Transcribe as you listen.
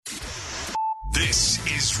This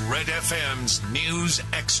is Red FM's News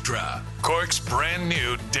Extra, Cork's brand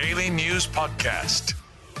new daily news podcast.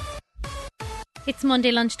 It's Monday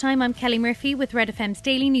lunchtime. I'm Kelly Murphy with Red FM's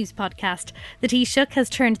Daily News Podcast. The Taoiseach has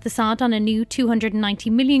turned the sod on a new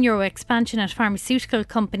 €290 million expansion at pharmaceutical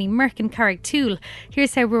company Merck in Carrigtwohill.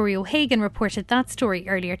 Here's how Rory O'Hagan reported that story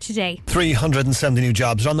earlier today. 370 new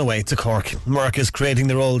jobs are on the way to Cork. Merck is creating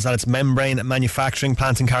the roles at its membrane manufacturing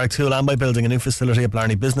plant in Carrigtwohill and by building a new facility at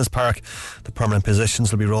Blarney Business Park. The permanent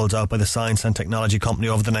positions will be rolled out by the science and technology company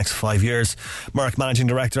over the next 5 years. Merck Managing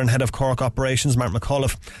Director and Head of Cork Operations, Mark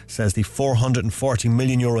McAuliffe, says the €440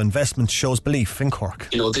 million investment shows belief in Cork.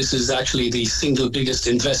 You know, this is actually the single biggest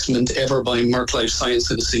investment ever by Merck Life Science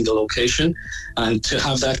in a single location. And to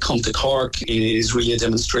have that come to Cork is really a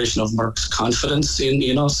demonstration of Merck's confidence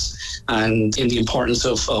in us and in the importance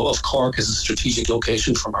of Cork as a strategic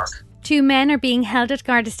location for Merck. 2 men are being held at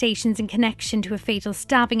Garda stations in connection to a fatal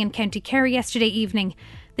stabbing in County Kerry yesterday evening.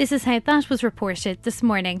 This is how that was reported this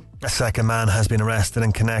morning. A second man has been arrested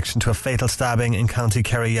in connection to a fatal stabbing in County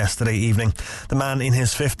Kerry yesterday evening. The man in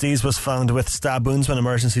his 50s was found with stab wounds when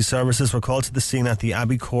emergency services were called to the scene at the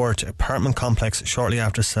Abbey Court apartment complex shortly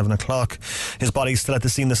after 7 o'clock. His body is still at the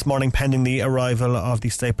scene this morning pending the arrival of the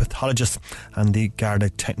state pathologist and the Garda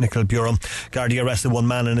Technical Bureau. Garda arrested one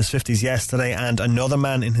man in his 50s yesterday and another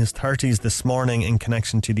man in his 30s this morning in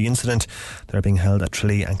connection to the incident. They're being held at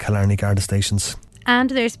Tralee and Killarney Garda stations.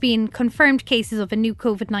 And there's been confirmed cases of a new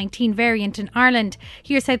COVID-19 variant in Ireland.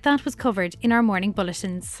 Here's how that was covered in our morning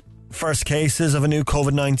bulletins. First cases of a new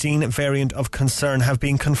COVID-19 variant of concern have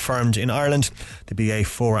been confirmed in Ireland. The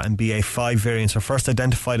BA4 and BA5 variants were first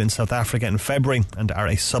identified in South Africa in February and are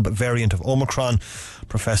a sub-variant of Omicron.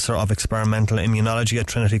 Professor of Experimental Immunology at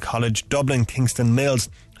Trinity College Dublin, Kingston Mills,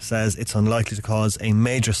 says it's unlikely to cause a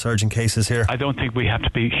major surge in cases here. I don't think we have to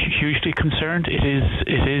be hugely concerned. It is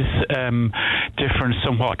different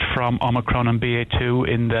somewhat from Omicron and BA2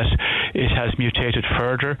 in that it has mutated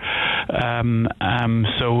further.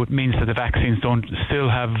 So it means that the vaccines don't still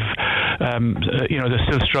have, they're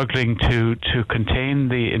still struggling to contain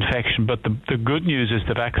the infection. But the good news is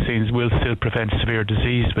the vaccines will still prevent severe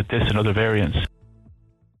disease with this and other variants.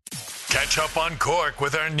 Catch up on Cork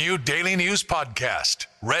with our new daily news podcast,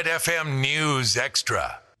 Red FM News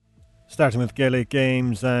Extra. Starting with Gaelic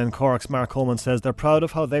games, and Cork's Mark Coleman says they're proud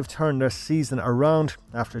of how they've turned their season around.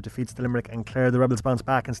 After defeats to Limerick and Clare, the Rebels bounced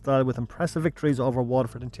back in style with impressive victories over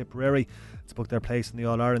Waterford and Tipperary to book their place in the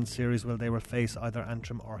All-Ireland series, where they will face either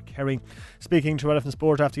Antrim or Kerry. Speaking to Red FM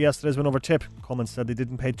Sport after yesterday's win over Tip, Coleman said they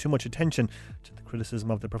didn't pay too much attention to the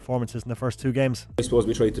criticism of the performances in the first 2 games. I suppose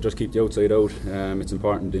we tried to just keep the outside out. It's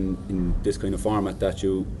important in this kind of format that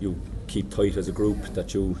you keep tight as a group,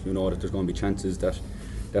 that you know that there's going to be chances that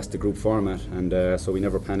that's the group format, and so we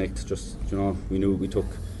never panicked. Just we knew we took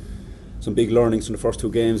some big learnings from the first 2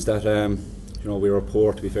 games that we were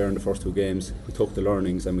poor, to be fair, in the first 2 games. We took the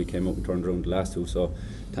learnings and we came out and turned around the last 2, so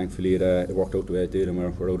thankfully it worked out the way it did and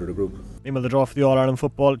we're out of the group. Meanwhile, the draw for the All-Ireland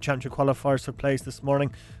Football Championship qualifiers took place this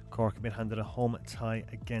morning. Cork have been handed a home tie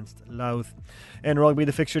against Louth. In rugby,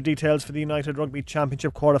 the fixture details for the United Rugby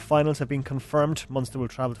Championship quarter-finals have been confirmed. Munster will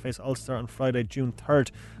travel to face Ulster on Friday, June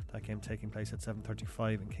 3rd. That game taking place at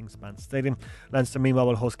 7:35 in Kingspan Stadium. Leinster meanwhile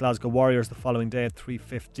will host Glasgow Warriors the following day at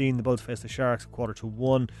 3:15. The Bulls face the Sharks at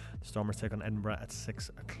 1:45. The Stormers take on Edinburgh at 6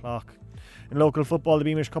 o'clock. In local football, the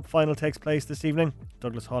Beamish Cup final takes place this evening.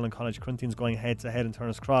 Douglas Hall and College Corinthians going head to head in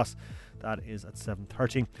Turner's Cross. That is at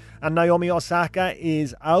 7:30. And Naomi Osaka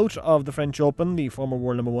is out of the French Open. The former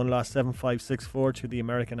world number 1 lost 7-5, 6-4 to the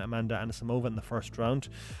American Amanda Anisimova in the first round.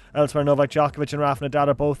 Elsewhere, Novak Djokovic and Rafa Nadal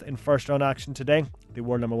are both in first round action today. The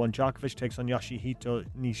world number 1 Djokovic takes on Yoshihito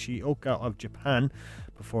Nishioka of Japan.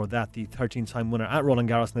 Before that, the 13-time winner at Roland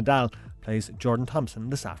Garros, Nadal, plays Jordan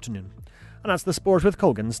Thompson this afternoon. And that's the sport with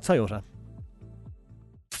Kogan's Toyota.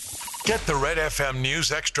 Get the Red FM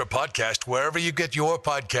News Extra podcast wherever you get your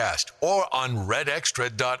podcast or on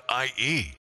redextra.ie.